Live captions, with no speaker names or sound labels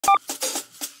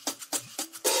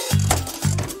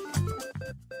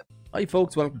Hi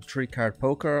folks, welcome to 3 Card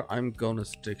Poker. I'm going to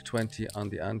stick 20 on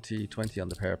the ante, 20 on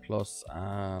the pair plus,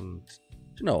 and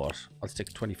you know what? I'll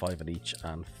stick 25 on each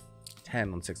and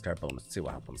 10 on 6 card bonus, see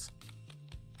what happens.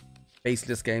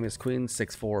 Basically this game is Queen,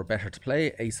 6-4 better to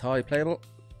play, Ace high playable.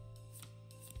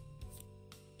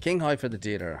 King high for the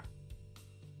dealer.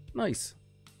 Nice.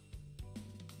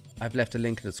 I've left a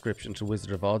link in the description to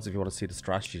Wizard of Odds if you want to see the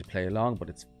strategy to play along, but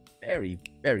it's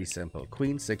very simple.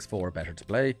 Queen 6-4 better to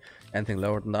play. Anything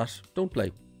lower than that, don't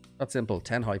play. That's simple.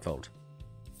 10 high fold.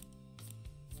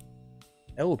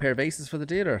 Oh, a pair of aces for the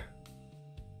dealer.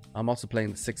 I'm also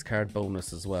playing the 6 card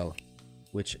bonus as well,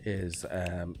 which is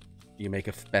you make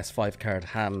a best 5 card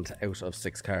hand out of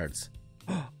 6 cards.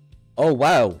 Oh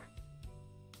wow.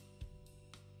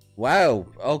 Wow,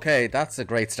 okay, that's a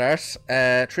great start.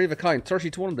 3 of a kind,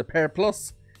 30 to 1 on the pair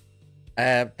plus.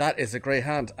 That is a great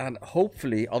hand, and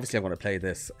hopefully, obviously I'm going to play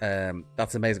this.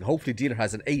 That's amazing. Hopefully dealer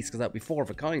has an ace, because that would be 4 of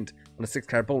a kind on a 6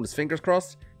 card bonus. Fingers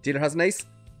crossed. Dealer has an ace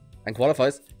and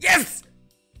qualifies. Yes!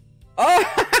 Oh!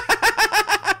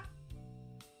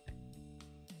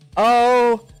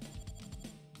 Oh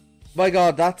my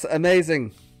god, that's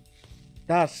amazing.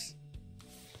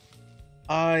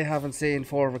 I haven't seen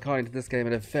 4 of a kind in this game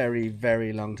in a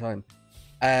very long time.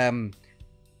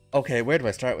 Okay, where do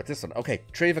I start with this one? Okay,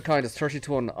 3 of a kind is 30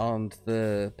 to 1 on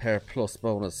the pair plus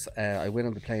bonus. I win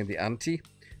on the playing the ante.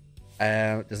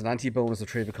 There's an ante bonus of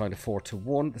 3 of a kind of 4 to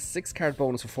 1. The 6 card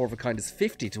bonus for 4 of a kind is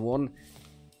 50 to 1.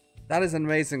 That is an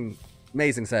amazing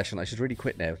session. I should really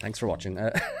quit now. Thanks for watching.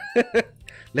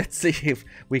 Let's see if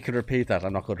we can repeat that.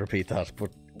 I'm not going to repeat that,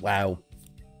 but wow.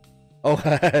 Oh,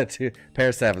 pair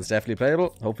 7s definitely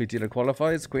playable. Hopefully dealer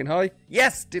qualifies. Queen high.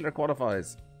 Yes, dealer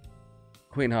qualifies.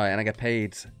 Queen high, and I get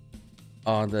paid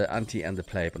on the ante and the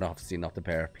play, but obviously not the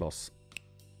pair plus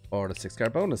or the 6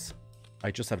 card bonus.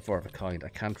 I just had 4 of a kind. I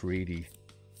can't really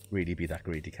be that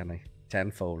greedy, can I?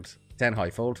 10 fold, 10 high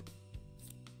fold.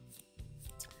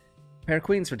 Pair of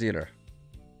queens for dealer.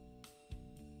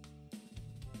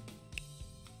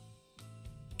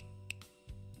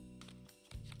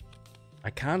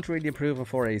 I can't really improve on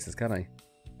 4 aces, can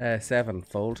I? 7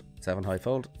 fold, 7 high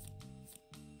fold.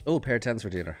 Oh, pair of 10s for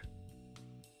dealer.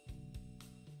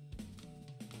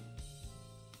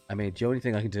 I mean, the only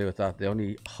thing I can do with that, the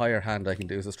only higher hand I can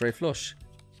do is a straight flush.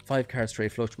 5 card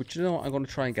straight flush, which you know, I'm going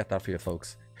to try and get that for you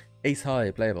folks. Ace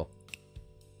high, playable.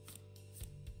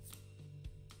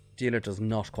 Dealer does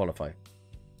not qualify.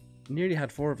 Nearly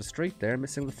had 4 of a straight there,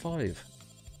 missing the 5.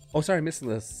 Oh, sorry, missing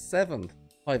the 7.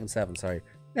 5 and 7, sorry.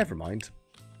 Never mind.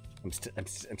 I'm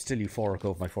still euphoric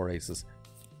over my 4 aces.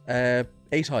 8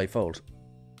 high, fold.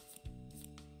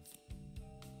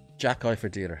 Jack high for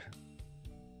dealer.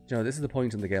 You know, this is the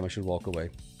point in the game I should walk away.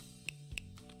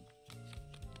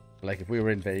 Like, if we were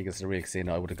in Vegas, the real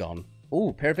casino, I would have gone.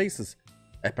 Oh, pair of aces.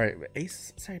 Pair of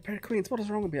aces? Sorry, pair of queens. What is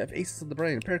wrong with me? I have aces on the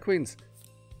brain. Pair of queens.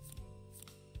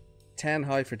 10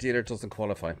 high for dealer, doesn't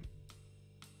qualify.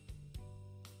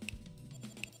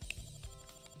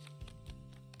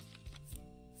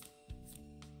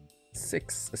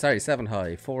 Sorry, 7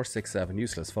 high. 4, 6, 7.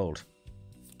 Useless, fold.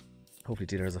 Hopefully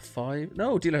dealer has a 5.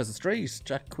 No, dealer has a straight.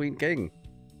 Jack, queen, king.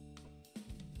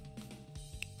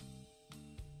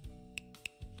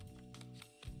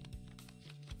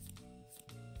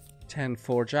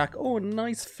 $10-4 jack. Oh, a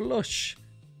nice flush.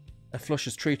 A flush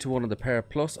is 3 to 1 on the pair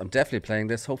plus. I'm definitely playing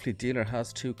this. Hopefully dealer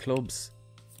has 2 clubs.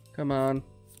 Come on.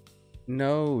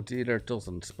 No, dealer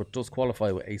doesn't, but does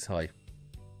qualify with ace high.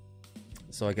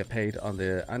 So I get paid on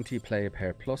the anti-play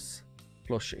pair plus.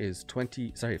 Flush is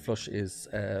 20. Sorry, flush is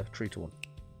 3 to 1.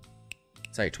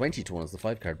 Sorry, 20 to 1 is the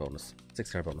 5 card bonus.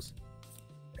 6 card bonus.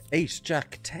 8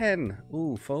 jack 10.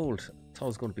 Ooh, fold. Thought it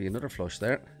was going to be another flush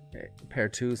there. Pair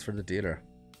 2s for the dealer.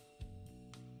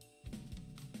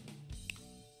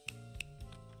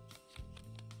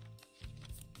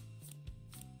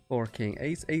 Four king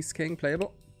ace, ace king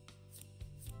playable.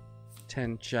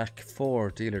 10 jack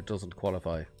 4, dealer doesn't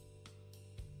qualify.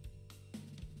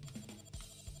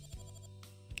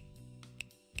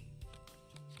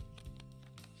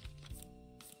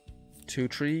 Two,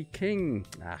 3 king.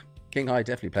 King high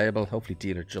definitely playable. Hopefully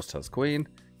dealer just has queen.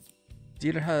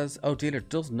 Dealer has, oh, dealer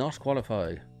does not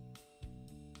qualify.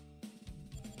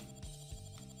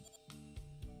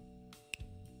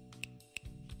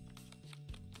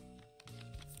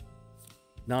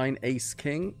 Nine ace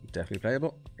king, definitely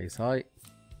playable. Ace high.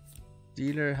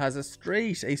 Dealer has a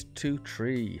straight. Ace 2,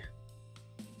 3.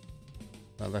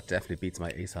 Well, that definitely beats my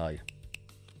ace high.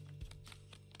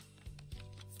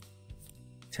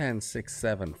 10, 6,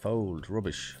 7. Fold.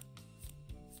 Rubbish.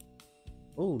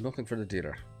 Oh, nothing for the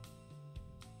dealer.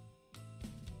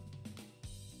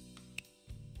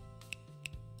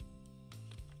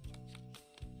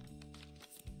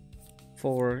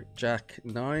 4, Jack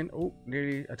 9. Oh,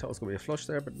 nearly. I thought it was going to be a flush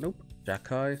there, but nope. Jack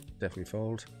high, definitely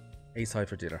fold. Ace high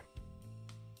for dealer.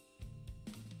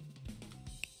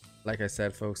 Like I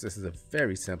said, folks, this is a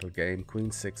very simple game. Queen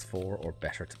 6, 4 or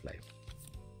better to play.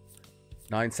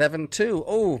 9, 7, 2.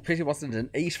 Oh, pity wasn't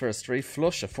an 8 for a straight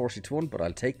flush, a 40 to 1, but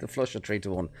I'll take the flush at 3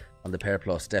 to 1 on the pair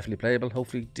plus. Definitely playable.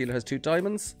 Hopefully dealer has 2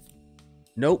 diamonds.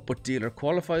 Nope, but dealer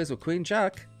qualifies with Queen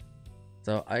Jack.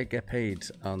 So I get paid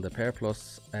on the pair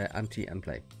plus ante and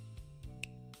play.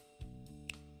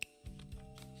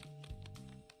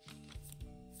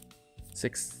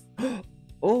 Six.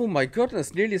 Oh my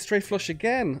goodness, nearly a straight flush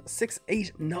again. 6,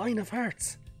 8, 9 of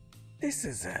hearts. This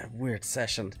is a weird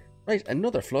session. Right,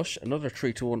 another flush, another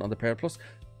 3 to 1 on the pair plus.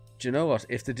 Do you know what?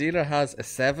 If the dealer has a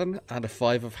 7 and a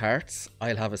 5 of hearts,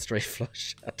 I'll have a straight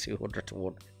flush at 200 to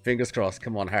 1. Fingers crossed.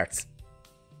 Come on, hearts.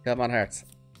 Come on, hearts.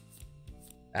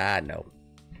 Ah, no.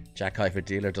 Jack high for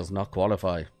dealer does not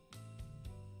qualify.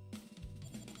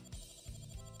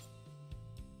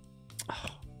 Oh,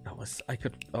 that was... I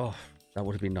could... Oh, that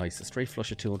would have been nice. A straight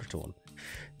flush at 200 to 1.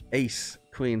 8,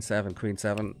 Queen 7, Queen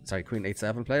 7. Sorry, Queen 8,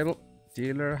 7 playable.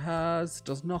 Dealer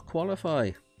does not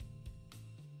qualify.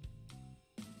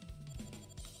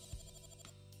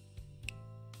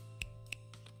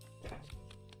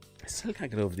 I still can't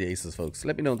get over the aces, folks.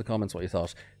 Let me know in the comments what you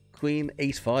thought. Queen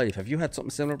 8, 5. Have you had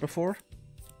something similar before?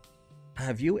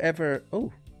 Have you ever...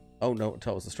 Oh no, I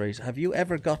thought it was a straight. Have you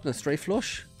ever gotten a straight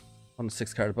flush on a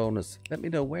 6 card bonus? Let me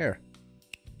know where.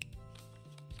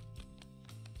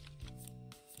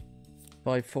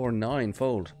 5, 4, 9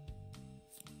 fold.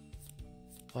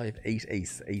 5, 8,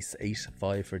 ace. Ace, 8,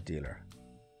 5 for dealer.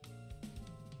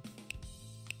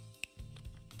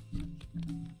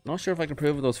 Not sure if I can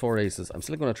prove with those 4 aces. I'm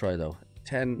still going to try though.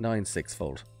 10, 9, 6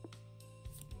 fold.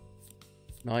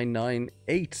 9, 9,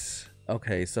 8.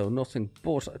 Okay, so nothing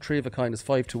but a 3 of a kind is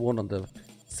 5 to 1 on the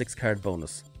 6 card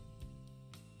bonus.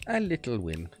 A little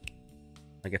win.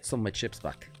 I get some of my chips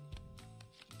back.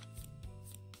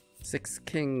 6,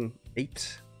 king,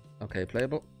 8. Okay,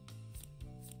 playable.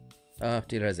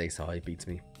 Dealer has ace high, beats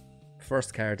me.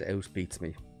 First card out beats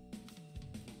me.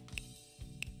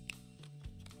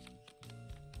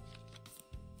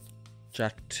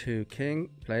 Jack 2, king,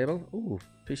 playable. Ooh,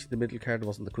 pity the middle card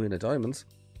wasn't the queen of diamonds.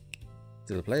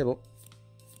 Still playable.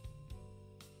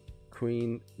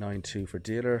 Queen 9, 2 for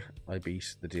dealer. I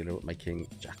beat the dealer with my king,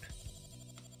 Jack.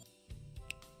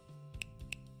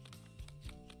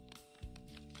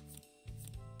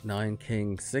 Nine,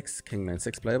 king, 6, king 9,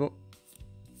 6 playable.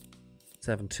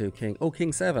 7, 2, king. Oh,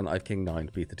 king 7. I've king 9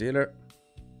 to beat the dealer.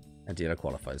 And dealer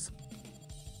qualifies.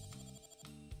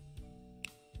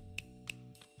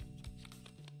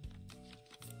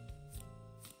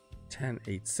 Ten,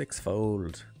 8, 6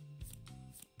 fold.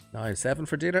 9, 7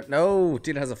 for dealer. No,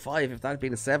 dealer has a 5. If that had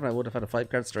been a 7, I would have had a 5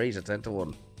 card straight at 10 to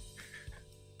 1.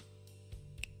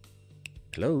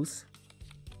 Close.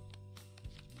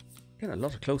 Getting a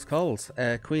lot of close calls.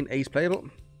 Queen 8 playable.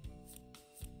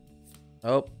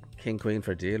 Oh, king queen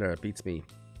for dealer. Beats me.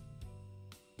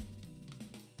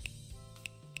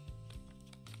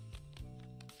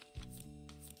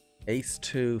 Ace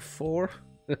 2, 4.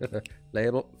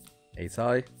 Playable. Ace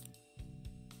high.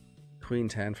 Queen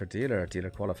 10 for dealer. Dealer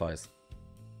qualifies.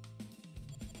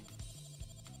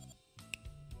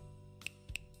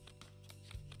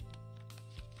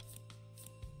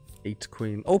 Eight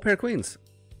queen. Oh, pair of queens.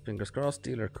 Fingers crossed.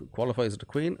 Dealer qualifies with a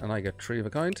queen, and I get 3 of a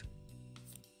kind.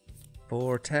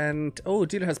 4, 10. Oh,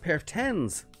 dealer has a pair of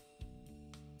 10s.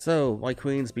 So my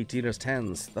queens beat dealer's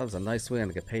 10s. That was a nice win.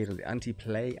 I get paid on the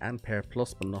anti-play and pair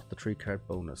plus, but not the 3 card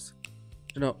bonus.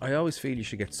 You know, I always feel you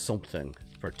should get something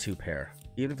for a 2 pair,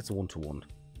 even if it's a 1 to 1.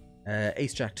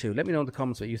 Ace Jack 2. Let me know in the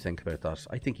comments what you think about that.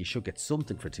 I think you should get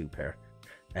something for 2 pair.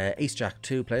 Ace Jack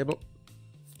 2 playable.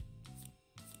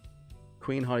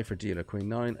 Queen high for dealer. Queen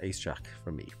 9. Ace Jack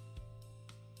for me.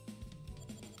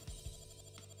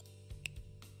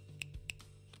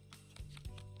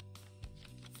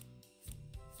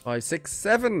 Five, 6,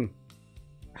 7.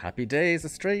 Happy days. A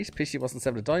straight. Pity wasn't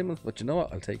 7 of diamonds, but you know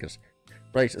what? I'll take it.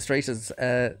 Right, a straight is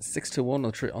 6 to 1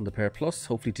 on the pair plus.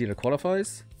 Hopefully dealer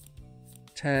qualifies.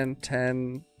 10,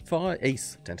 10, 5.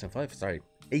 Ace. 10, 10, 5. Sorry.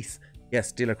 Ace.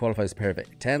 Yes, dealer qualifies a pair of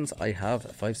 10s. I have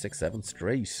 5, 6, 7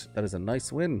 straight. That is a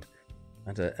nice win.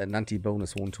 And an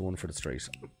anti-bonus 1 to 1 for the straight.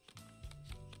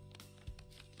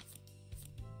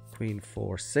 Queen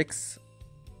 4, 6.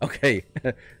 Okay.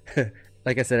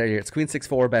 Like I said earlier, it's Queen 6,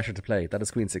 4 better to play. That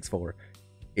is Queen 6, 4.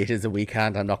 It is a weak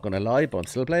hand, I'm not going to lie, but I'm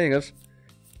still playing it.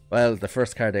 Well, the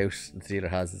first card out the dealer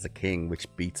has is a king, which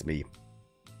beats me.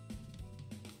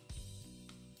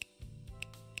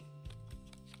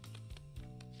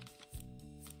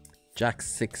 Jack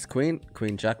 6 queen.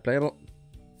 Queen Jack playable.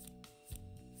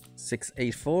 6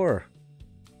 8 4.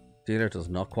 Dealer does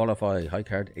not qualify. High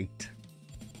card 8.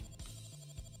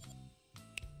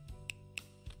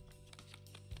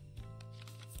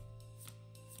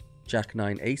 Jack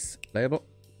 9 ace playable.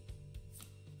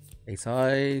 Ace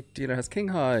high. Dealer has king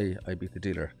high. I beat the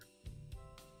dealer.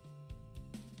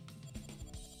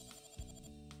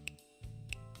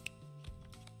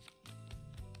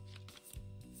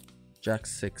 Jack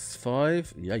 6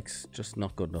 5. Yikes, just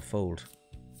not good enough fold.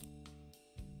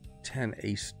 10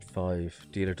 8 5.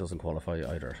 Dealer doesn't qualify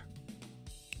either.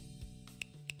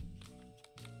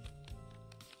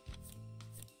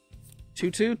 Two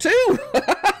two two.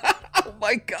 Oh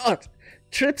my god,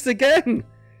 trips again.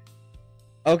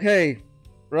 Okay,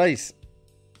 right.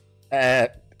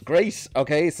 Great.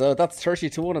 Okay, so that's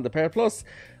 30-1 on the pair plus.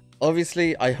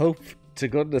 Obviously, I hope to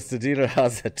goodness the dealer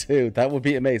has a 2. That would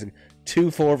be amazing. 2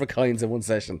 4-of-a-kinds in one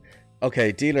session.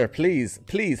 Okay, dealer, please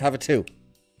have a 2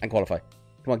 and qualify.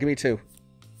 Come on, give me 2.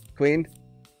 Queen,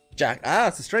 Jack. Ah,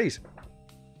 it's a straight.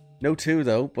 No 2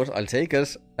 though, but I'll take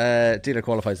it. Dealer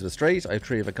qualifies with a straight. I have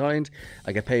 3 of a kind.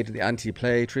 I get paid in the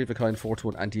anti-play. 3 of a kind,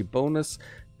 4-1 anti-bonus.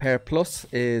 Pair plus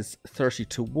is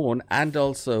 30-1, and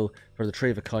also for the 3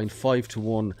 of a kind,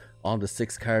 5-1 on the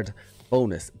 6 card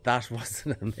bonus. That was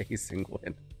an amazing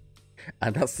win,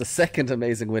 and that's the second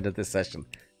amazing win of this session.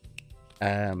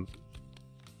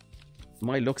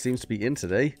 My luck seems to be in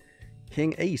today.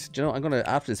 King 8. Do you know, I'm gonna,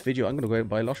 after this video, I'm gonna go out and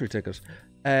buy a lottery ticket.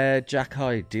 Jack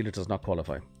high. Dealer does not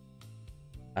qualify.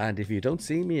 And if you don't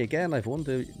see me again, I've won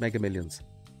the Mega Millions.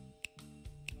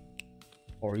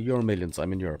 Or your millions.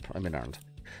 I'm in Europe. I'm in Ireland.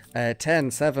 10,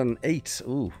 7, 8.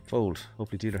 Ooh, fold.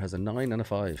 Hopefully dealer has a 9 and a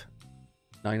 5.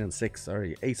 9 and 6,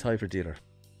 sorry. Ace high for dealer.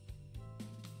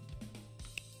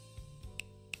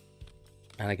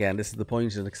 And again, this is the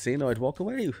point in the casino. I'd walk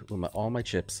away with all my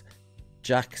chips.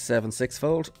 Jack 7, 6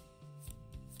 fold.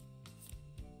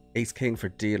 Ace king for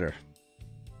dealer.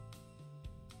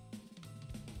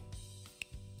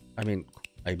 I mean,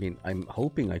 I'm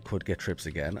hoping I could get trips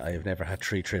again. I have never had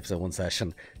 3 trips in one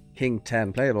session. King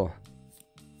 10 playable.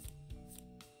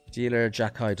 Dealer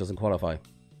Jack high doesn't qualify.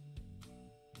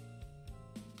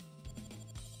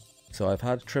 So I've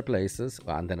had triple aces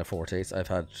and then a 4th ace. I've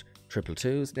had triple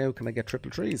 2s. Now can I get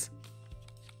triple 3s?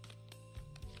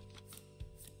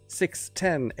 6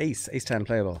 10 ace. Ace 10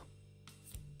 playable.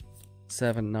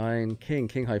 7 9 king.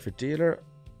 King high for dealer.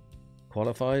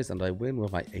 Qualifies and I win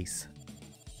with my ace.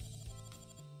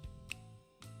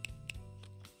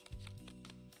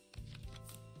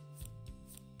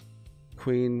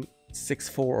 Queen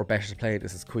 6-4 or better to play.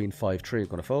 This is Queen 5-3. I'm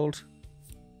going to fold.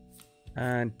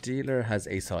 And dealer has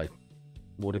ace high.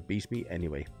 Would have beat me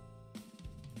anyway.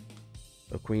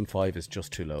 But Queen 5 is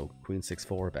just too low. Queen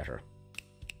 6-4 or better.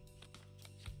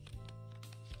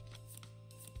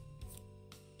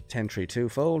 10-3-2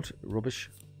 fold.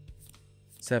 Rubbish.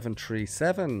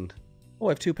 7-3-7. Oh, I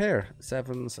have 2 pair.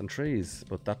 7s and 3s.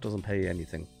 But that doesn't pay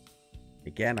anything.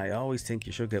 Again, I always think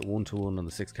you should get 1-1 on the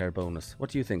 6 card bonus.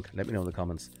 What do you think? Let me know in the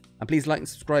comments. And please like and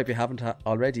subscribe if you haven't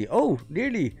already. Oh,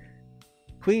 nearly.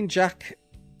 Queen Jack.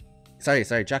 Sorry,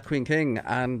 Jack Queen King.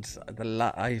 And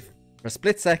for a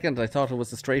split second, I thought it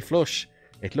was a straight flush.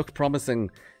 It looked promising.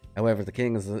 However, the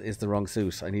king is the wrong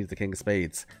suit. I need the king of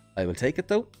spades. I will take it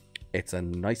though. It's a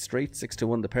nice straight.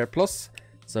 6-1 the pair plus.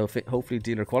 So hopefully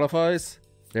dealer qualifies.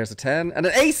 There's a 10 and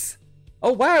an ace.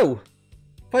 Oh, wow.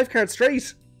 5 card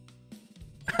straight.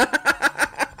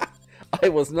 I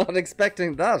was not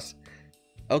expecting that.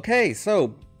 Okay,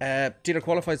 so dealer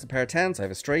qualifies the pair 10s. I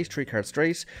have a straight, 3 card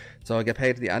straight. So I get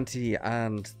paid the ante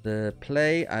and the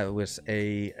play with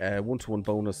a 1-1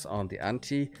 bonus on the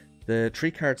ante. The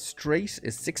 3 card straight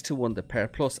is 6-1 the pair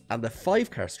plus, and the 5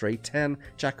 card straight 10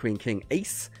 Jack Queen King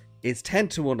Ace is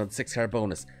 10-1 on the 6 card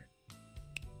bonus.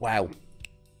 Wow,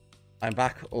 I'm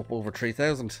back up over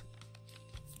 3,000.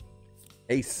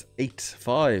 Ace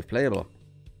 8-5 playable.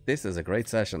 This is a great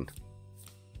session.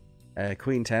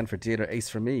 Queen 10 for dealer, ace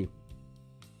for me.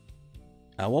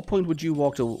 At what point would you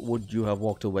have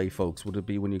walked away, folks? Would it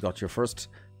be when you got your first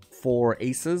 4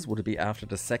 aces? Would it be after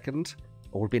the second?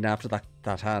 Or would it be after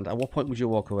that hand? At what point would you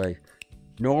walk away?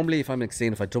 Normally, if I'm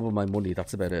seeing if I double my money,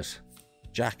 that's about it.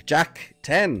 Jack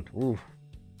 10. Ooh,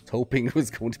 I was hoping it was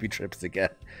going to be trips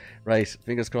again. Right,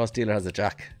 fingers crossed dealer has a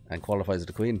jack and qualifies with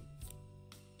the queen.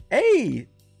 Hey!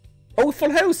 Oh,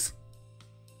 full house!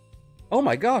 Oh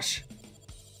my gosh.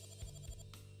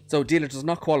 So dealer does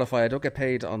not qualify. I don't get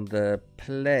paid on the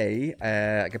play.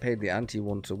 I get paid the ante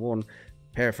 1-1.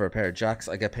 Pair for a pair of jacks.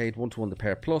 I get paid 1-1 the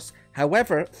pair plus.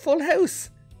 However, full house.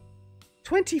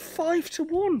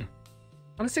 25-1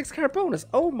 on a 6 card bonus.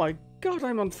 Oh my God,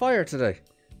 I'm on fire today.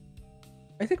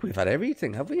 I think we've had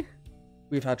everything, have we?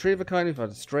 We've had 3 of a kind, we've had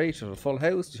a straight, or a full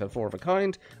house, we've had 4 of a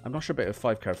kind. I'm not sure about a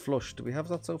 5-card flush. Do we have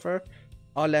that so far?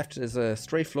 All left is a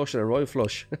straight flush and a royal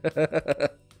flush.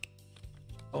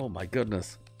 Oh my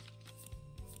goodness.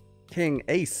 King,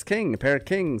 ace, king, a pair of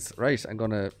kings. Right, I'm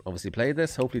going to obviously play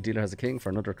this. Hopefully dealer has a king for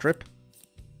another trip.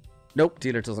 Nope,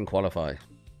 dealer doesn't qualify.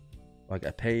 I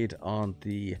get paid on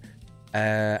the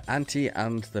ante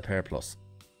and the pair plus.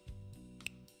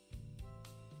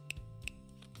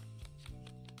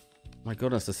 My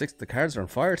goodness, the cards are on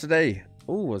fire today.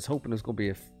 Oh, I was hoping it was going to be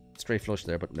a straight flush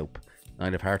there, but nope.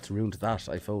 9 of hearts ruined that.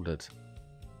 I folded.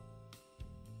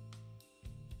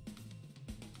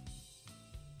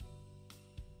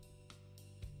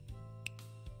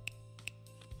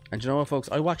 And you know what, folks?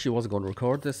 I actually wasn't going to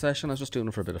record this session. I was just doing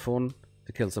it for a bit of fun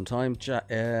to kill some time.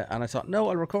 And I thought, no,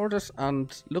 I'll record it.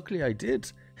 And luckily I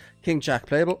did. King Jack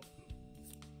playable.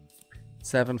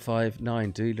 7, 5,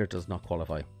 9. Dealer does not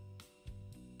qualify.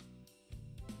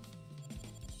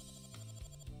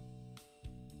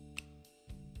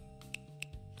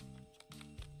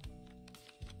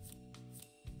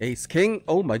 Ace King.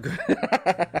 Oh my god.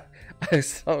 I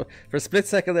saw, for a split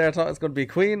second there I thought it was going to be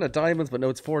queen, a diamonds, but no,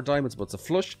 it's 4 diamonds, but it's a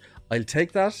flush. I'll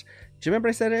take that. Do you remember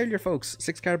I said earlier, folks,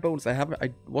 6-card bonus?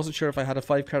 I wasn't sure if I had a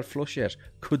 5-card flush yet.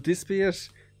 Could this be it?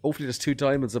 Hopefully there's 2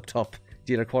 diamonds up top.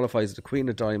 Dealer qualifies the queen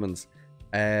of diamonds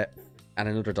and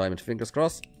another diamond. Fingers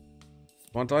crossed.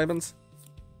 1 diamonds.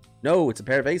 No, it's a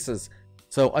pair of aces.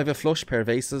 So I have a flush pair of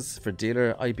aces for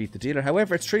dealer. I beat the dealer.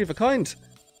 However, it's 3 of a kind.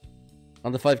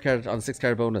 On the 5-card, on the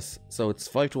 6-card bonus. So it's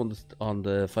 5-1 on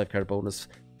the 5-card bonus,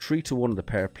 3-1 on the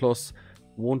pair plus,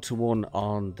 1-1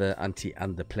 on the ante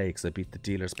and the play, because I beat the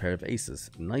dealer's pair of aces.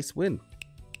 Nice win.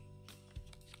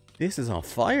 This is on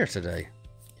fire today.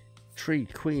 3,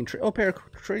 queen, 3. Oh, pair of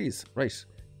 3s. Right.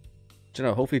 Do you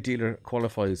know, hopefully dealer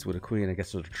qualifies with a queen and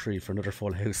gets another 3 for another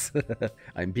full house.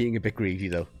 I'm being a bit greedy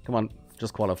though. Come on,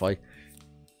 just qualify.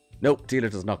 Nope, dealer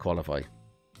does not qualify.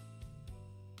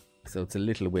 So it's a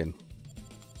little win.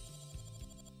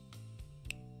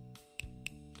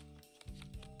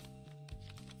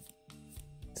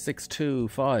 6, 2,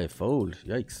 5, fold.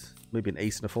 Yikes. Maybe an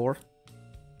ace and a 4.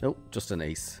 Nope, just an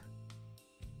ace.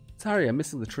 Sorry, I'm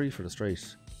missing the 3 for the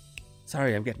straight.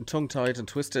 Sorry, I'm getting tongue-tied and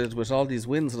twisted with all these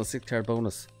wins on a 6-card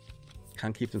bonus.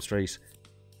 Can't keep them straight.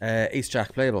 Ace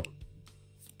Jack playable.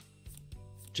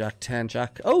 Jack 10,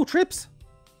 Jack. Oh, trips!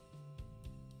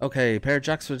 Okay, pair of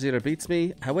jacks for the dealer beats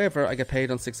me. However, I get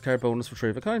paid on 6-card bonus for 3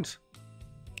 of a kind.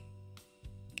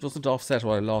 Doesn't offset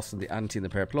what I lost in the ante and the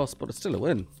pair plus, but it's still a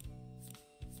win.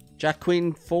 Jack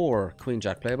Queen 4, Queen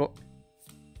Jack playable.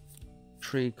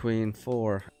 3 Queen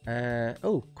 4.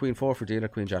 Oh, Queen 4 for dealer,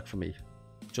 Queen Jack for me.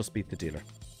 Just beat the dealer.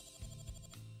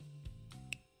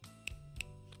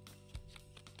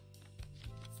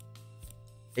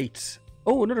 Eight.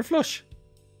 Oh, another flush.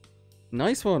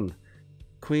 Nice one.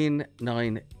 Queen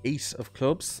 9, 8 of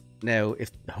clubs. Now, if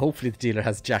hopefully the dealer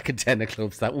has Jack and 10 of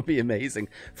clubs, that would be amazing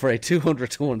for a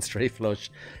 200-1 straight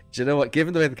flush. Do you know what?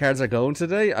 Given the way the cards are going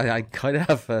today, I kind of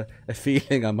have a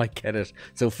feeling I might get it.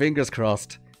 So fingers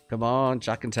crossed. Come on,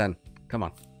 Jack and 10. Come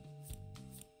on.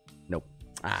 Nope.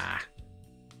 I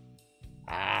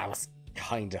was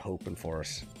kind of hoping for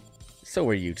it. So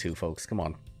were you two, folks. Come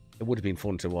on. It would have been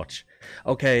fun to watch.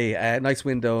 Okay, nice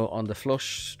window on the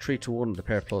flush. 3-1, the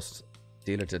pair plus.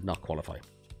 Dealer did not qualify.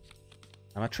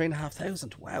 I'm at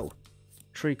 3,500. Wow.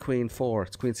 3 Queen 4.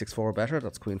 It's Queen 6 4 better.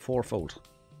 That's Queen 4 fold.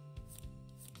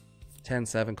 10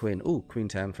 7 Queen. Ooh, Queen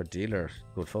 10 for dealer.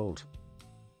 Good fold.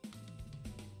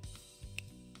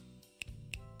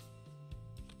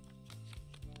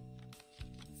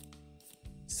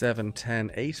 Seven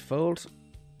 10 8 fold.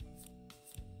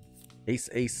 Ace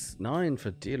Ace 9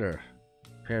 for dealer.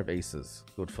 Pair of aces.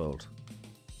 Good fold.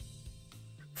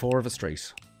 4 of a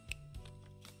straight.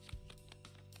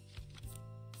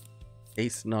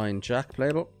 Ace 9 Jack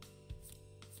playable.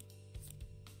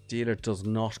 Dealer does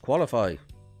not qualify.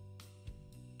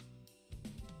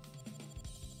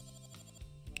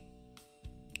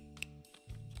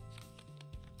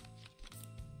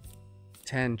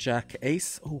 Ten Jack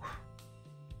Ace. Oh,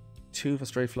 2 of a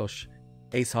straight flush.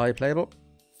 Ace high playable.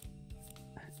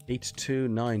 8 2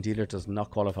 9. Dealer does not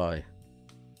qualify.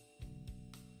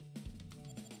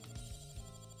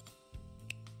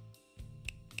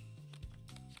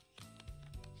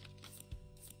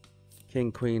 King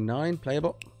Queen 9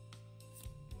 playable.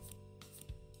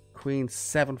 Queen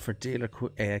 7 for dealer.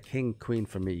 King Queen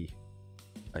for me.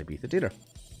 I beat the dealer.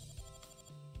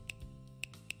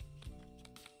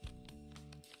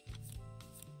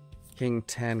 King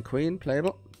 10 Queen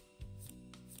playable.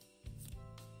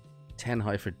 10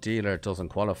 high for dealer, doesn't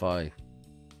qualify.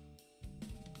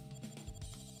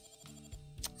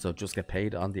 So just get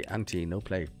paid on the ante, no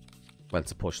play. Well,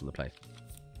 it's a push on the play.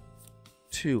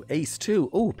 2, ace 2.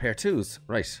 Oh, pair 2s.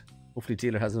 Right. Hopefully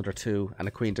dealer has another 2 and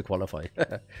a queen to qualify.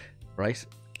 Right.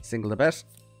 Single the bet.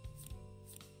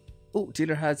 Oh,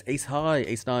 dealer has ace high,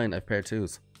 ace 9. I've pair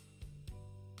 2s.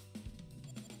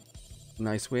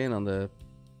 Nice win on the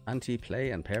ante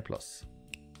play and pair plus.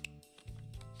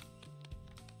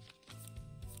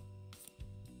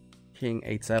 King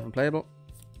 8-7 playable.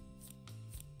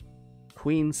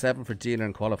 Queen 7 for dealer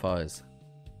and qualifies.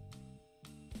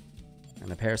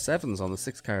 And a pair of 7s on the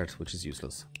 6th card, which is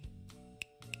useless.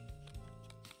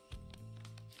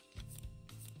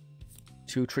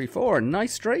 2, 3, 4.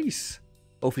 Nice straight.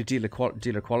 Hopefully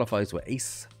dealer qualifies with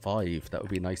ace 5. That would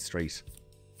be a nice straight.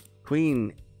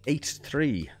 Queen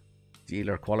 8-3.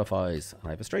 Dealer qualifies. And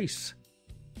I have a straight.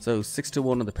 So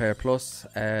 6-1 on the pair plus.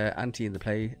 Ante in the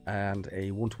play. And a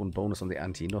 1-1 bonus on the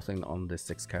ante. Nothing on the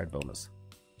 6 card bonus.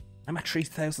 I'm at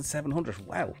 3,700.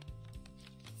 Wow.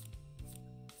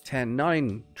 10,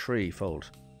 9, 3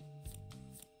 fold.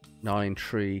 9,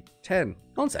 3, 10.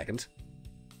 1 second.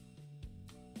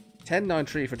 10, 9,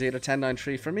 3 for dealer, 10, 9,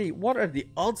 3 for me. What are the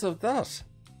odds of that?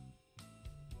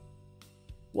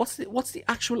 What's the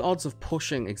actual odds of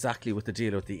pushing exactly with the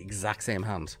dealer with the exact same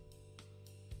hand?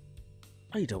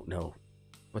 I don't know.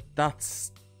 But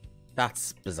that's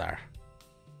bizarre.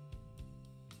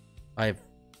 I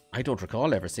don't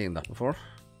recall ever seeing that before.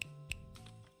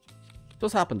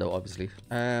 Does happen though, obviously.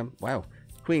 Wow.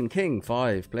 Queen, king,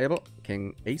 5, playable.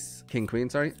 King, ace. King, queen,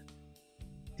 sorry.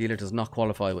 Dealer does not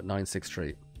qualify with 9, 6,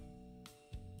 3.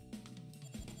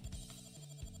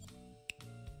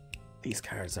 These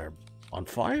cards are on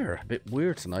fire. A bit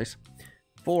weird tonight.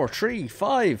 4, 3,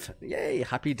 5. Yay,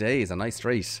 happy days. A nice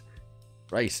straight.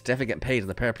 Right, definitely getting paid in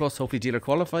the pair plus. Hopefully dealer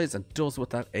qualifies and does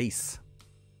with that ace.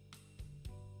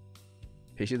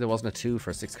 Pity there wasn't a 2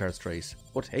 for a 6 card straight.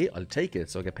 But hey, I'll take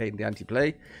it. So I get paid in the ante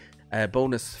play.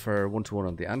 Bonus for 1-1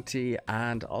 on the ante.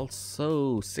 And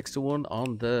also 6-1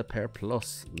 on the pair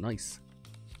plus. Nice.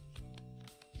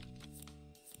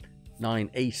 9,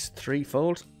 8, 3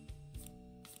 fold.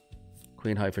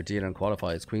 Queen high for dealer and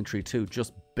qualifies. Queen 3-2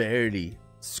 just barely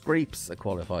scrapes a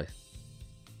qualify.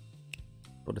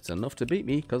 But it's enough to beat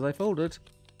me because I folded.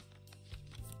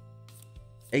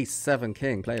 Ace 7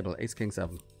 king playable. Ace king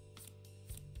 7.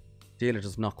 Dealer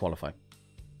does not qualify.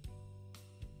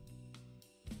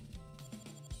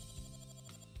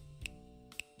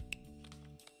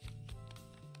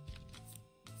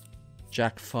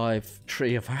 Jack 5,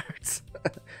 3 of hearts.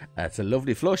 That's a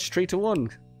lovely flush.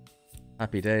 3-1.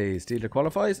 Happy days. Dealer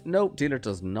qualifies? No, dealer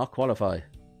does not qualify.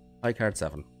 High card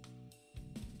 7.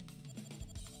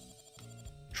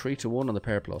 3-1 on the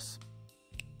pair plus.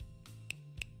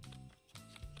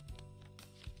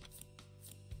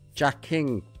 Jack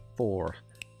king 4.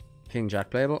 King jack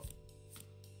playable.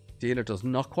 Dealer does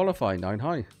not qualify. 9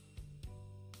 high.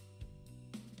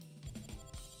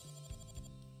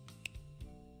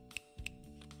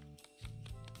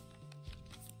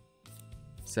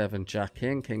 Seven jack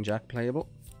king jack playable.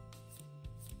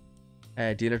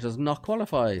 Dealer does not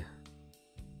qualify.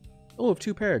 Oh, I have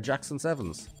 2 pair, jacks and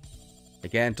 7s.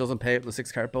 Again, doesn't pay up the 6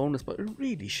 card bonus, but it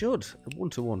really should.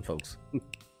 1-1, folks.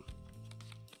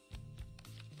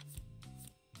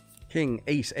 King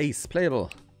 8 ace playable.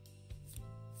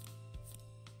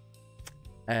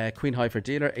 Queen high for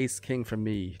dealer, ace king for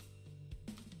me.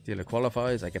 Dealer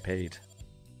qualifies, I get paid.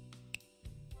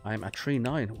 I'm at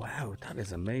 3-9. Wow, that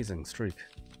is amazing streak.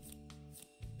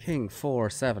 King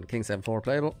 4-7, king 7-4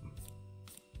 playable.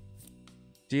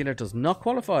 Dealer does not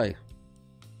qualify.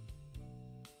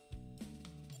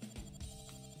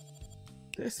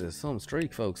 This is some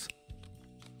streak, folks.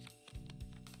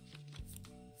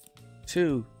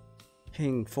 2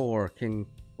 king 4 king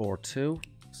 4-2.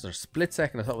 So a split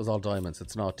second I thought it was all diamonds.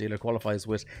 It's not. Dealer qualifies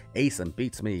with ace and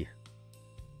beats me.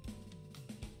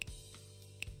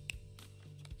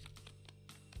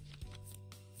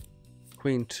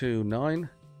 Queen 2-9.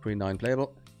 Queen 9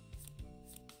 playable.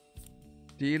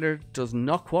 Dealer does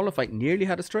not qualify. Nearly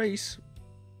had a straight.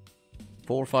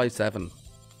 4-5-7.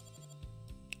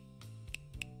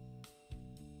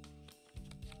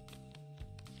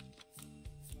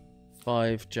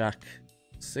 Five jack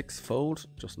 6 fold.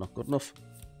 Just not good enough.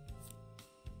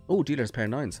 Oh, dealer's pair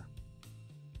 9s.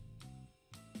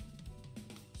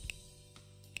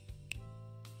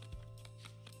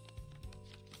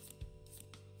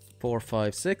 Four,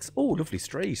 5, 6. Oh, lovely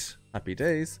straight. Happy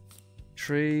days.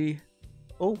 3.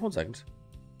 Oh, 1 second.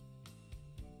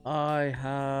 I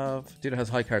have... Dealer has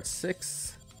high card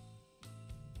 6.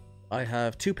 I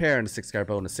have 2 pair and a 6 card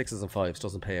bonus. 6s and 5s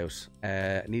doesn't pay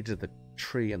out. Needed the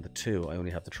 3 and the 2. I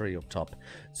only have the 3 up top.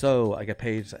 So I get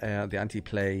paid the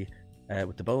anti-play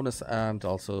with the bonus and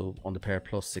also on the pair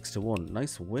plus 6 to 1.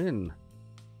 Nice win.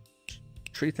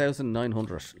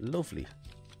 3,900. Lovely.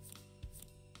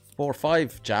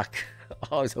 4-5 Jack.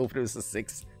 Oh, I was hoping it was a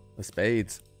 6 of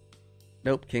spades.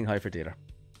 Nope, king high for dealer.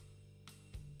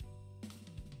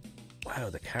 Wow,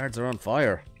 the cards are on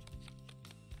fire.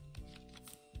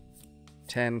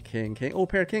 10 king king. Oh,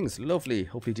 pair of kings. Lovely.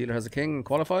 Hopefully dealer has a king and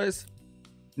qualifies.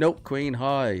 Nope, queen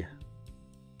high.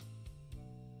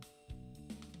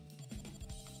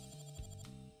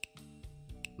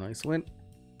 Nice win.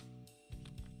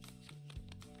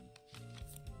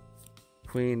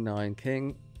 Queen 9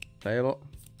 king. Playable.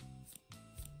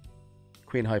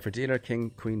 Queen high for dealer. King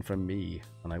queen from me.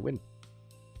 And I win.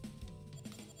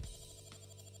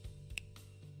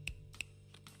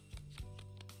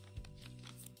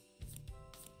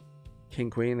 King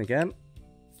queen again.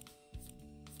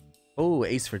 Oh,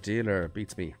 ace for dealer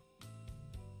beats me.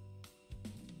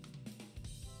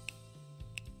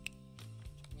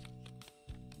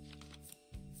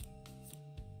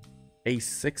 Ace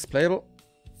 6 playable.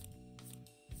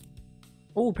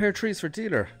 Oh, pair of 3s for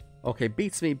dealer. Okay,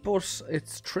 beats me, but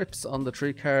it's trips on the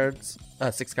 3 cards.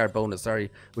 6 card bonus, sorry,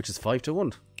 which is 5 to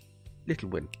 1. Little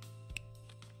win.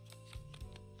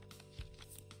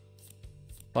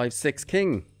 5-6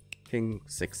 king. King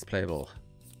 6 playable.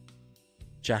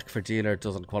 Jack for dealer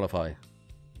doesn't qualify.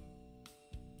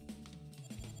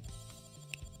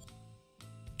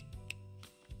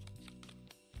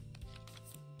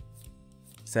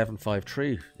 Seven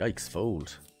 5-3. Yikes,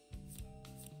 fold.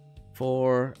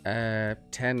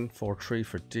 10 4-3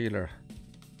 for dealer.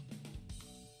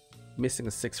 Missing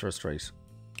a 6 for a straight.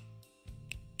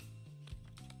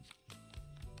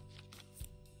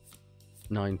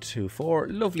 Nine 2-4.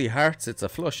 Lovely hearts. It's a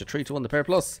flush. A 3 to 1 the pair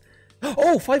plus.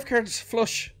 Oh, 5 cards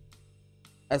flush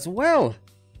as well.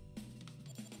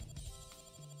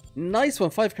 Nice one.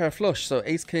 5 card flush. So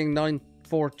ace king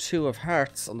 9-4-2 of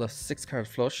hearts on the 6 card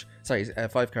flush. Sorry,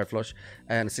 5 card flush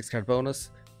and a 6 card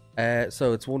bonus.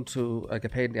 So it's 1 to I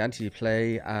get paid in the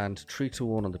anti-play and 3 to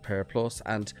 1 on the pair plus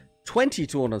and 20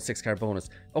 to 1 on the 6 card bonus.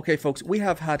 Okay, folks, we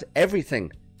have had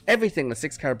everything. Everything the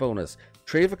 6 card bonus.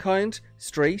 3 of a kind,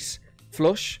 straight,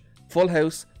 flush, full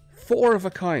house, 4 of a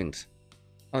kind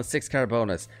on 6 card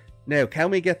bonus. Now,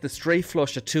 can we get the straight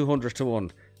flush at 200 to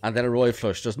 1 and then a royal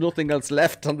flush? There's nothing else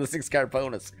left on the 6 card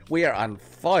bonus. We are on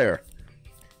fire.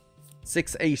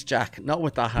 6-8 Jack. Not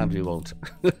with that hand we won't.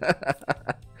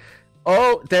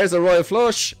 Oh, there's a royal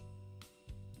flush.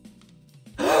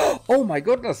 Oh my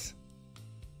goodness.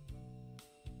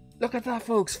 Look at that,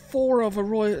 folks. 4 of a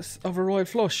royal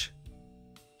flush.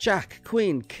 Jack,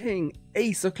 queen, king,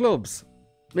 ace of clubs.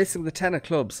 Missing the 10 of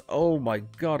clubs. Oh my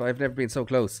god, I've never been so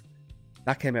close.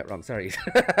 That came out wrong, sorry.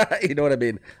 You know what I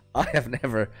mean? I have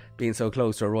never been so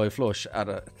close to a royal flush at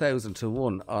 1,000 to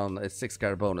 1 on a 6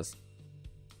 card bonus.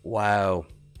 Wow.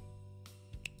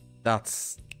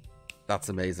 That's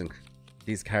amazing.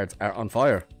 These cards are on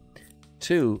fire.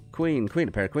 2, queen, queen,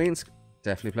 a pair of queens.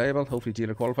 Definitely playable. Hopefully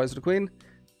dealer qualifies with the queen.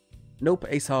 Nope,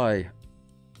 ace high.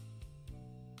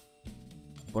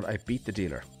 But I beat the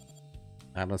dealer.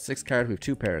 And on 6 card we have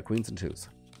 2 pair of queens and 2s.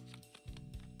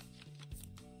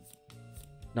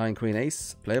 9 queen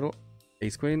ace, playable.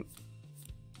 Ace queen.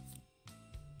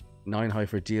 9 high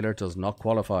for dealer does not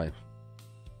qualify.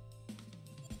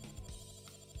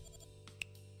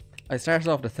 I started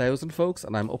off at 1,000, folks,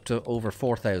 and I'm up to over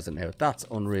 4,000 now. That's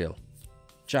unreal.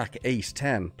 Jack 8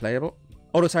 10 playable.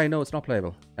 Oh no, sorry, no, it's not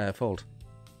playable. Fold.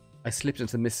 I slipped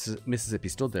into Mississippi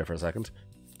stud there for a second.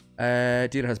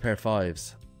 Dealer has a pair of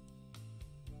 5s.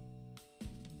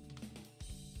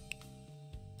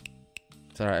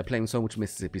 Sorry, I'm playing so much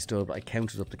Mississippi stud, but I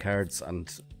counted up the cards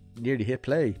and nearly hit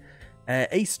play.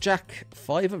 Ace Jack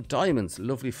 5 of diamonds.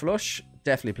 Lovely flush.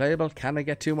 Definitely playable. Can I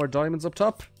get 2 more diamonds up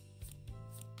top?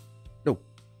 No.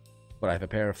 But I have a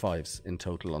pair of 5s in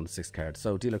total on the 6 card.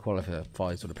 So dealer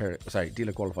qualifies with a pair. Sorry,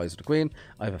 dealer qualifies with a queen.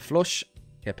 I have a flush.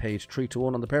 Get paid 3 to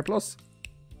 1 on the pair plus.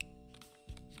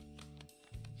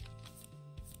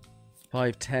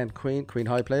 5 10 queen. Queen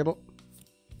high playable.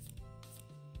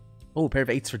 Oh, pair of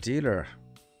 8s for dealer.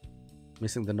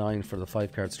 Missing the 9 for the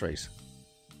 5 card straight.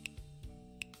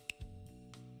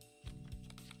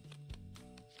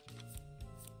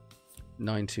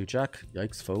 Nine 2 Jack.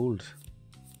 Yikes, fold.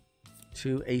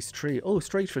 2 ace 3. Oh,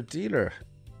 straight for dealer.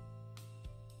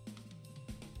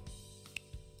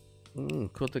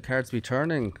 Could the cards be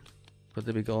turning? Could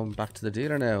they be going back to the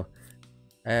dealer now?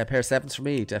 Pair of 7s for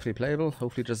me. Definitely playable.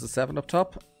 Hopefully there's a 7 up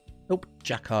top. Nope.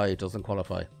 Jack high doesn't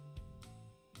qualify.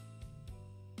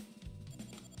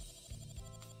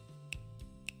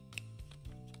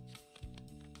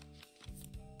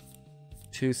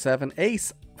 2-7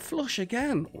 ace flush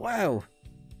again. Wow.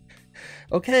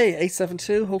 Okay, ace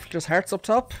 7-2. Hopefully there's hearts up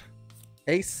top.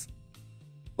 Ace.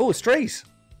 Oh, straight.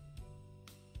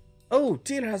 Oh,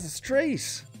 dealer has a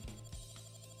straight.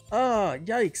 Ah,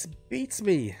 yikes. Beats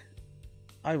me.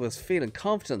 I was feeling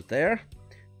confident there.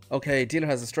 Okay, dealer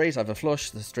has a straight. I have a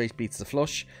flush. The straight beats the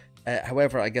flush.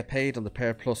 However, I get paid on the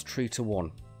pair plus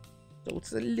 3-1. So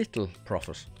it's a little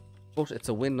profit, but it's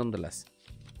a win nonetheless.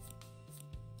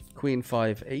 Queen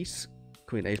 5-8.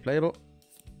 Queen 8 playable.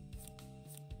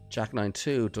 Jack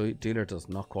 9-2. Dealer does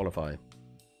not qualify.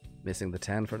 Missing the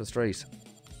 10 for the straight.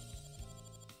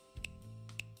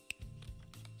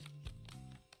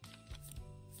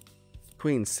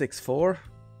 Queen 6-4.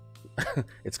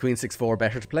 It's Queen 6-4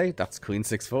 better to play. That's Queen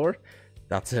 6-4.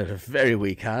 That's a very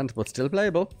weak hand, but still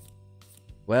playable.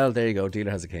 Well, there you go.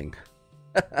 Dealer has a king.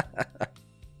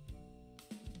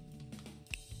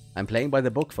 I'm playing by the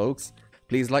book, folks.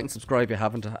 Please like and subscribe if you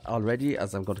haven't already,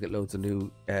 as I'm going to get loads of new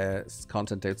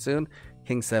content out soon.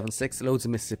 King 7-6, loads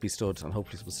of Mississippi stud, and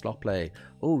hopefully some slot play.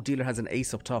 Oh, dealer has an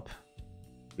ace up top.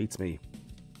 Beats me.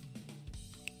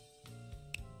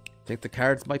 Think the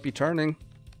cards might be turning.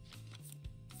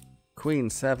 Queen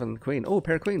 7, queen. Oh,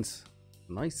 pair of queens.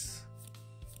 Nice.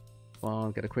 Come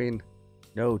on, get a queen.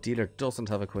 No, dealer doesn't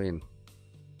have a queen.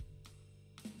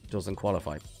 Doesn't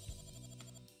qualify.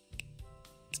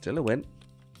 Still a win.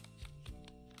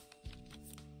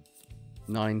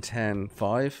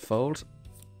 9-10-5 fold.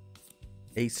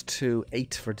 Ace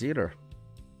 2-8 for dealer.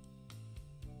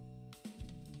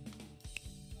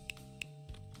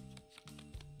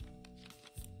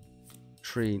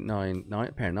 Three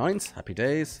 9-9 pair of nines. Happy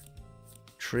days.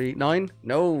 3-9.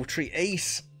 No,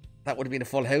 3-8. That would have been a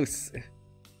full house.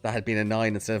 That had been a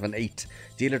 9 instead of an 8.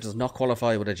 Dealer does not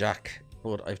qualify with a jack,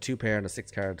 but I have 2 pair and a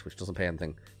 6 card, which doesn't pay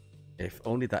anything. If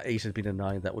only that 8 had been a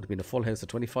 9, that would have been a full house at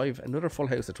 25. Another full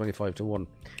house at 25-1.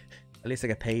 At least I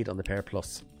get paid on the pair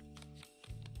plus.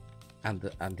 And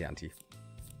the ante.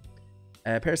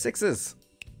 Pair of sixes.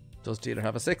 Does dealer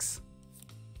have a 6?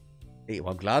 Well,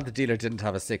 I'm glad the dealer didn't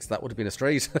have a 6. That would have been a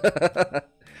straight.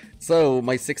 So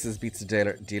my 6s beats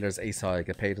the dealer's ace high. I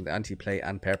get paid on the ante play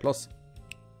and pair plus.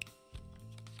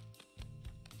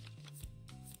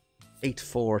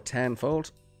 8-4-10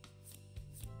 fold.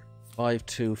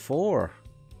 5-2-4.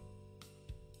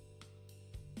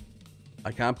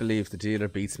 I can't believe the dealer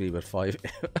beats me with 5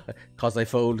 because I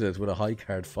folded with a high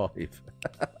card 5.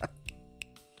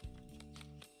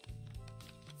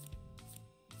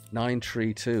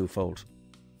 9-3-2 fold.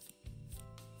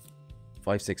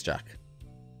 5-6 jack.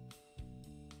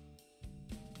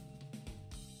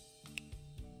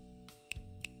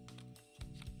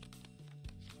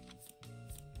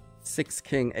 Six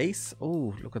king ace.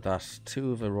 Oh, look at that.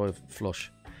 2 of a royal flush.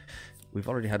 We've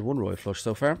already had 1 royal flush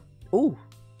so far. Oh,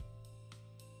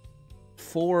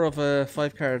 4 of a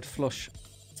 5 card flush.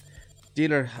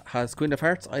 Dealer has queen of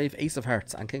hearts. I have ace of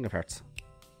hearts and king of hearts.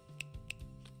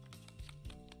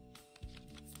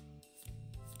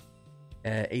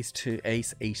 Ace 2,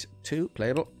 ace 8-2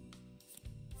 playable.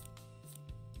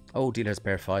 Oh, dealer has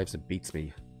pair 5s. It beats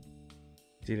me.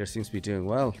 Dealer seems to be doing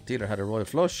well. Dealer had a royal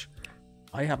flush.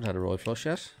 I haven't had a royal flush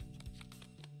yet.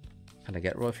 Can I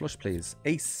get royal flush, please?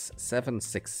 Ace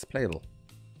 7-6 playable.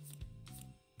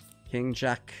 King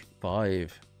jack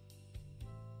 5.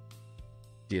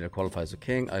 Dealer qualifies with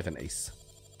king. I have an ace.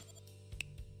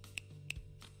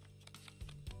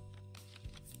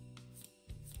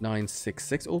 Nine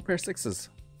 6-6. Oh, pair 6s.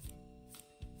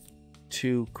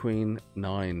 2 queen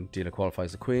 9. Dealer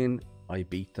qualifies with queen. I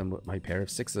beat them with my pair of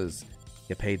 6s.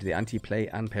 Get paid the ante play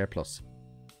and pair plus.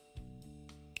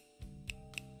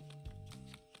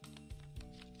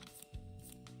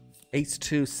 Ace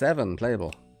 2-7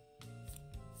 playable.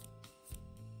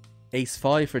 Ace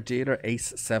 5 for dealer,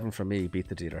 ace 7 for me. Beat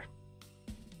the dealer.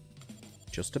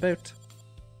 Just about.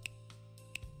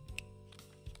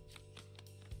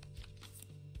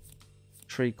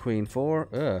 Three queen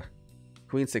 4.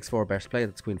 Queen 6-4 best play.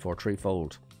 That's queen 4-3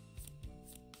 fold.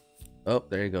 Oh,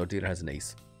 there you go. Dealer has an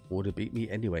ace. Would have beat me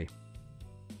anyway.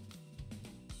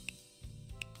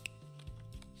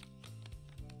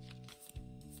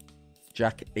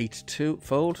 Jack 8-2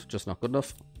 fold, just not good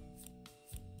enough.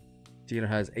 Dealer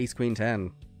has ace queen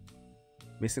 10.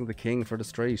 Missing the king for the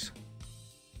straight.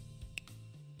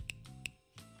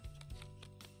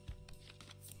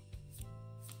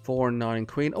 Four 9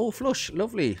 queen. Oh, flush,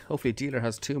 lovely. Hopefully dealer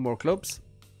has 2 more clubs.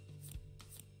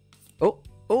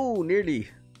 Oh, nearly.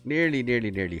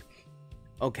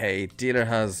 Okay, dealer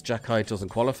has jack high, doesn't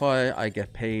qualify. I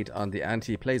get paid on the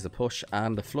ante, plays a push,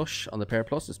 and the flush on the pair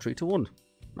plus is 3-1.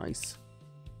 Nice.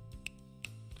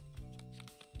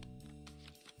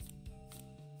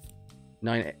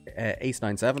 Ace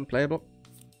 9-7 playable.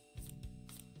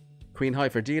 Queen high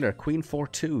for dealer. Queen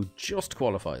 4-2 just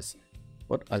qualifies,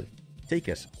 but I'll take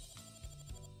it.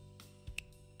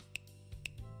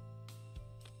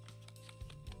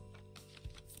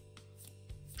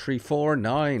 Three, 4,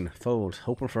 9 fold,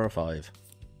 hoping for a 5.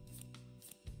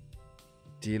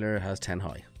 Dealer has 10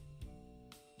 high.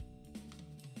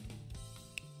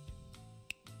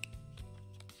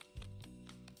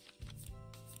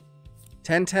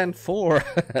 Ten, 10, 4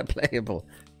 playable.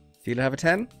 Dealer have a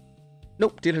 10.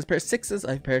 Nope, dealer has pair 6s.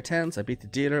 I have pair 10s. I beat the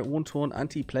dealer 1-1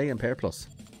 anti-play and pair plus.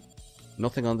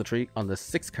 Nothing on the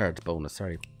 6 card bonus.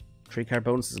 Sorry, 3 card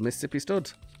bonus is Mississippi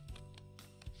Stud.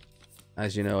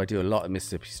 As you know, I do a lot of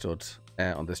Mississippi Stud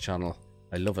on this channel.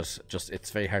 I love it. Just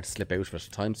it's very hard to slip out of it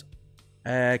at times.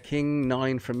 King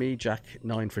 9 for me, Jack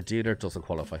 9 for dealer, doesn't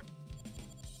qualify.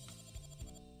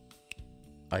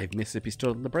 I have Mississippi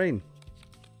Stud in the brain.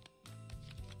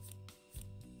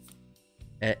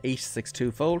 Ace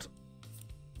 6-2 fold.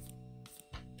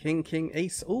 King, king,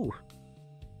 ace. Oh,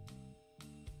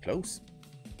 close.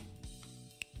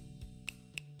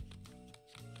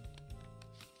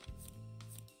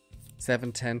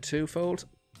 Seven, 10, 2 fold.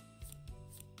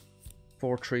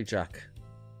 4-3 jack.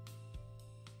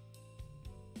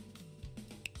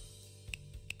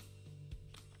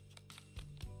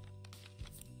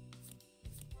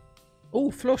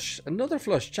 Oh, flush. Another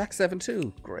flush. Jack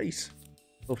 7-2. Great.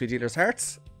 Hopefully dealer's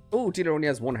hearts. Oh, dealer only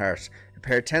has 1 heart. A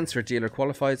pair of 10s for dealer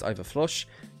qualifies. I have a flush.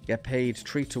 Get paid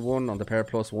 3-1 on the pair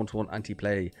plus, 1-1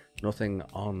 anti-play. Nothing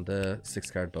on the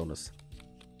 6 card bonus.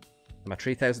 I'm at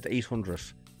 3,800.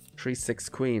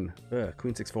 3-6 queen.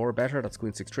 Queen 6-4 better. That's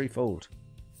queen 6-3 fold.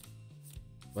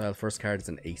 Well, first card is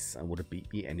an ace and would have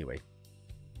beat me anyway.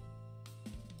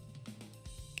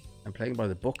 I'm playing by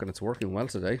the book and it's working well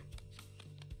today.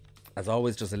 As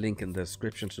always, there's a link in the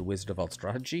description to the Wizard of Oz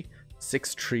strategy.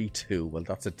 6-3-2. Well,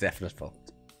 that's a definite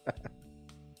fold.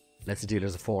 Let's see,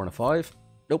 dealer's a 4 and a 5.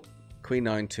 Nope. Queen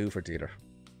 9-2 for dealer.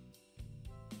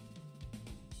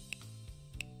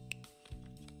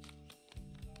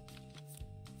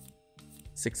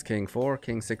 Six king 4,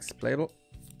 king 6 playable.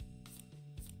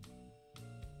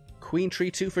 Queen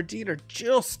 3-2 for dealer.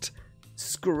 Just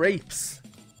scrapes.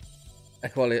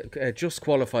 Just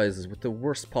qualifies with the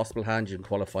worst possible hand you can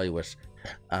qualify with,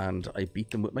 and I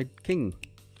beat them with my king.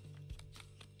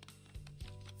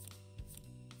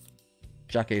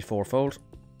 Jack 8-4 fold.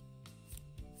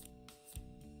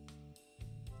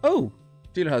 Oh,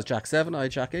 dealer has Jack 7, I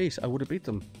Jack 8. I would have beat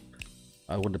them.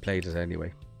 I wouldn't have played it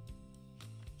anyway.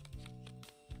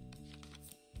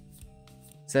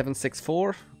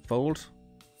 7-6-4 fold.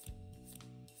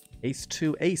 Ace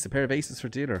 2 ace, a pair of aces for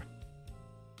dealer.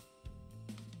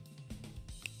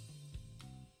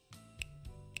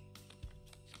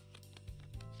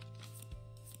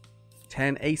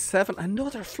 Ten ace 7,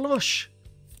 another flush.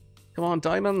 Come on,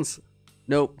 diamonds.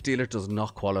 Nope, dealer does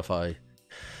not qualify.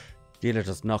 Dealer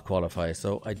does not qualify,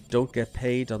 so I don't get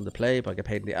paid on the play, but I get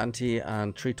paid in the ante,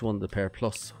 and 3-1 the pair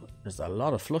plus. There's a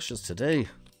lot of flushes today.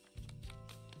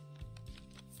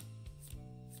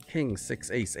 King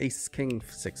 6 ace, ace king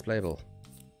 6 playable.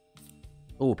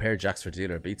 Oh, pair jacks for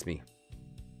dealer beats me.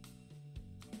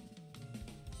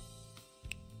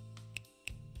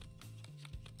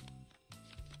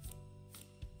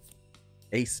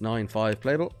 Ace 9-5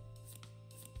 playable.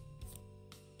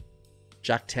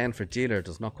 Jack 10 for dealer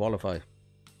does not qualify.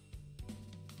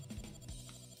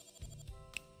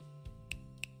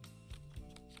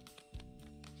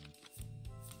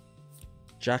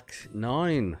 Jack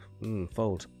 9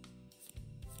 fold.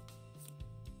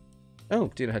 Oh,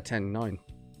 dealer had 10-9.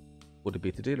 Would have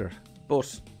beat the dealer,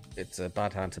 but it's a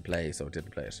bad hand to play, so I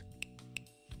didn't play it.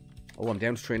 Oh, I'm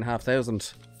down to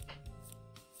 3,500.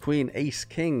 Queen 8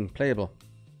 king playable.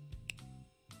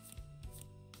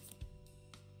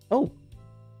 Oh,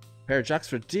 pair of jacks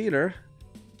for dealer.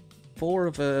 4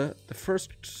 of the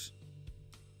first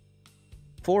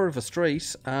 4 of a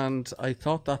straight, and I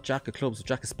thought that jack of clubs was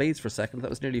jack of spades for a second. That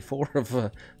was nearly 4 of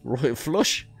a royal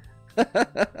flush.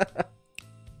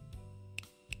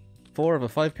 4 of a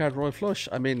 5 card royal flush.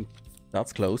 I mean,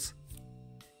 that's close.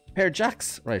 Pair of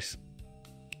jacks, right?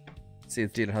 See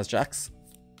if dealer has jacks.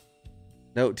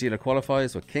 No, dealer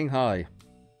qualifies with king high.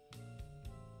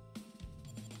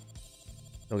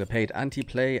 They'll get paid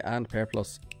anti-play and pair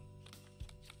plus.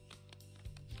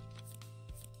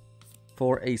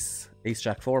 4 ace, ace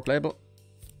jack 4 playable.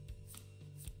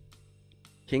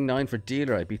 King 9 for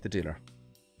dealer. I beat the dealer.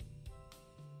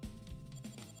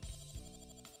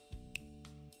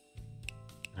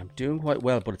 I'm doing quite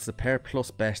well, but it's the pair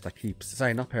plus bet that keeps...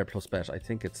 Sorry, not pair plus bet. I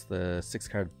think it's the 6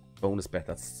 card bonus bet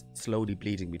that's slowly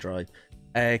bleeding me dry.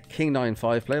 King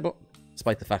 9-5 playable,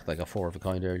 despite the fact that I got 4 of a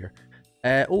kind earlier.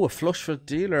 Oh, a flush for the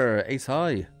dealer. Ace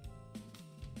high.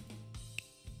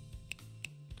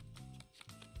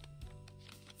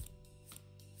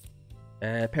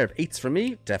 Pair of 8s for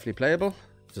me. Definitely playable.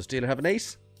 Does dealer have an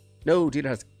 8? No, dealer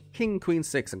has King Queen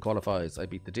 6 and qualifies. I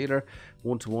beat the dealer.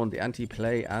 1-1, the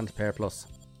anti-play and pair plus.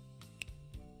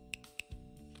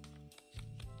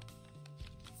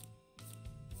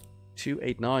 Two,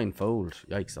 8, 9 fold.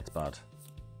 Yikes, that's bad.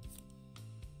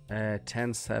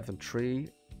 10, 7, 3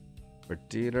 for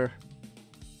dealer.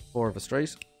 4 of a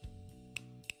straight.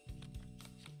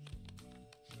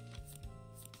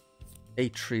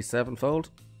 8, 3, 7 fold.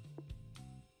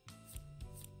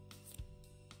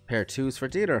 Pair 2s for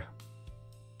dealer.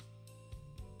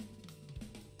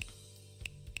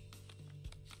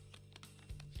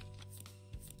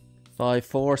 5,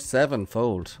 4, 7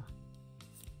 fold.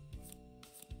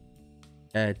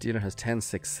 Dealer has 10,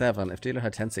 6, 7. If dealer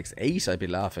had 10, 6, 8, I'd be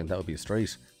laughing. That would be a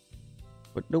straight.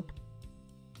 But nope.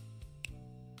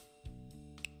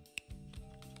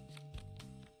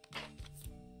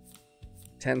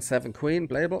 Ten, 7 queen,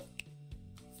 playable.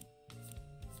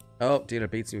 Oh, dealer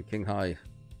beats you with king high.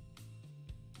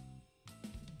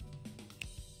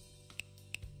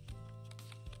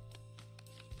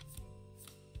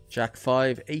 Jack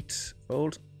 5, 8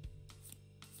 fold.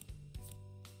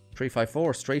 3, 5,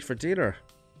 4 straight for dealer.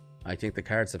 I think the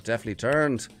cards have definitely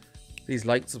turned. Please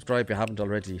like, subscribe if you haven't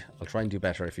already. I'll try and do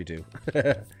better if you do.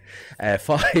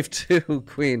 5, 2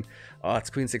 queen. Oh, it's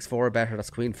queen 6, 4 better. That's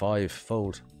queen 5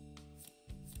 fold.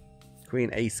 Queen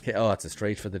ace. Oh, it's a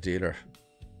straight for the dealer.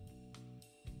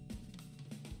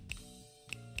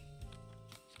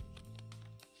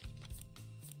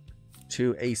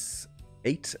 Two ace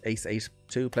 8. Ace 8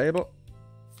 2 playable.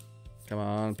 Come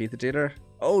on, beat the dealer.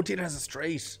 Oh, dealer has a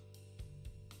straight.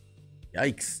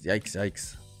 Yikes, yikes,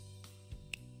 yikes.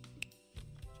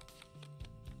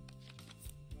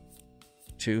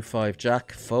 2, 5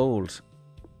 jack fold.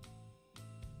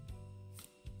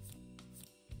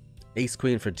 Ace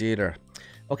queen for dealer.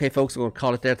 Okay folks, I'm going to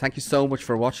call it there. Thank you so much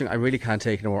for watching. I really can't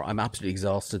take it anymore. I'm absolutely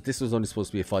exhausted. This was only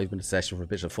supposed to be a 5-minute session for a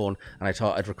bit of fun, and I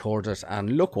thought I'd record it,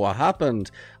 and look what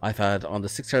happened. I've had on the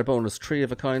 6-card bonus 3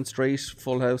 of a kind straight,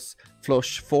 full house,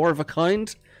 flush, 4 of a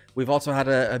kind. We've also had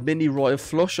a mini royal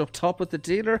flush up top with the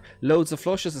dealer. Loads of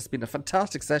flushes. It's been a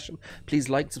fantastic session. Please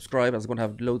like, subscribe. I'm going to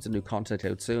have loads of new content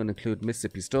out soon, include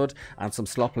Mississippi Stud and some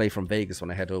slot play from Vegas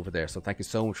when I head over there. So thank you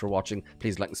so much for watching.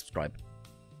 Please like and subscribe.